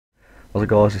What's up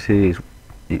guys, this is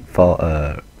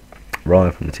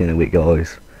Ryan from the Team of the Week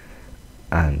guys,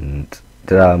 and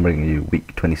today I'm bringing you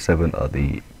week 27 of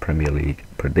the Premier League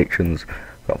predictions.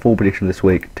 I've got 4 predictions this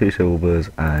week, 2 silvers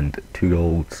and 2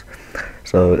 golds.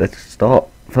 So let's start.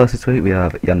 First this week we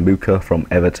have Jan Muka from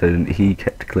Everton. He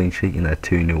kept a clean sheet in their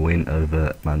 2-0 win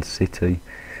over Man City.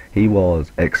 He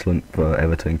was excellent for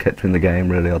Everton, kept in the game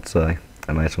really, I'd say,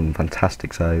 and made some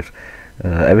fantastic saves.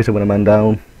 Everton went a man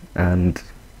down and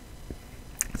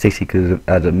City could have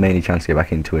had a many chance to get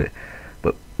back into it,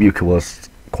 but Muka was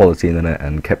quality in the net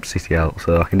and kept City out,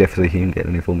 so I can definitely see him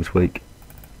getting in form this week.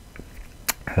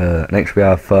 Next we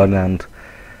have Ferdinand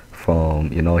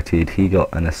from United. He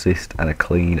got an assist and a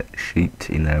clean sheet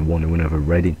in their 1-0 win over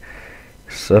Reading.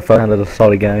 So Ferdinand had a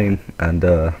solid game and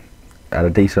had a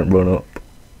decent run up.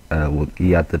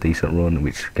 He had the decent run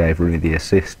which gave Rooney the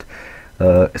assist.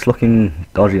 It's looking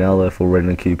dodgy now though for Reading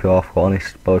and QPR, to be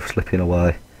honest, both slipping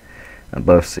away and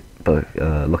both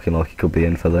looking like it could be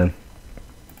in for them.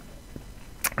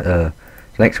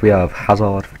 Next we have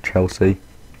Hazard for Chelsea.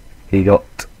 He got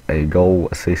a goal,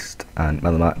 assist and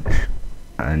man of the match,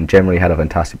 and generally had a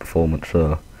fantastic performance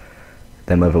for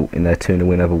them in their 2-0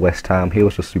 win over West Ham. He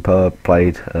was just superb,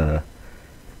 played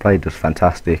just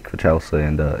fantastic for Chelsea,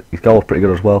 and his goal was pretty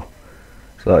good as well.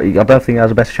 So I don't think he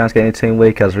has a better chance of getting a team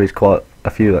week, as there is quite a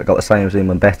few that got the same as him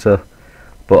and better,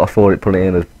 but I thought it put it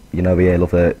in as, we all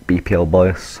love their BPL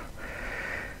bias.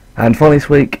 And finally this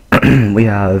week we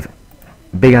have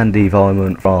Big Andy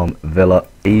Weimann from Villa.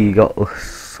 He got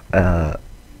us a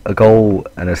goal,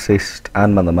 an assist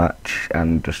and man of the match,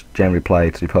 and just generally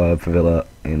played superb for Villa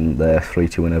in their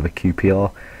 3-2 win over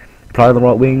QPR. He played on the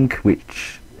right wing,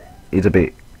 which is a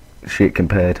bit shit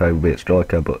compared to a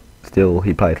striker, but still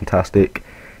he played fantastic.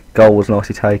 Goal was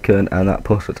nicely taken, and that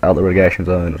puts us out the relegation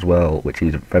zone as well, which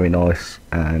is very nice.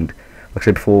 And like I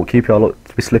said before, QPR looked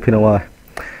to be slipping away.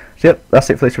 So yep, that's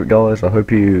it for this week guys. I hope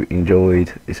you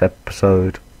enjoyed this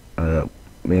episode.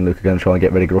 Me and Luke are going to try and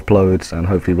get regular uploads, and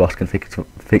hopefully Ross can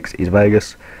fix his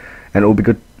Vegas, and it'll be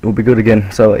good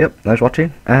again. So yep, thanks for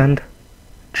watching, and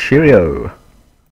cheerio.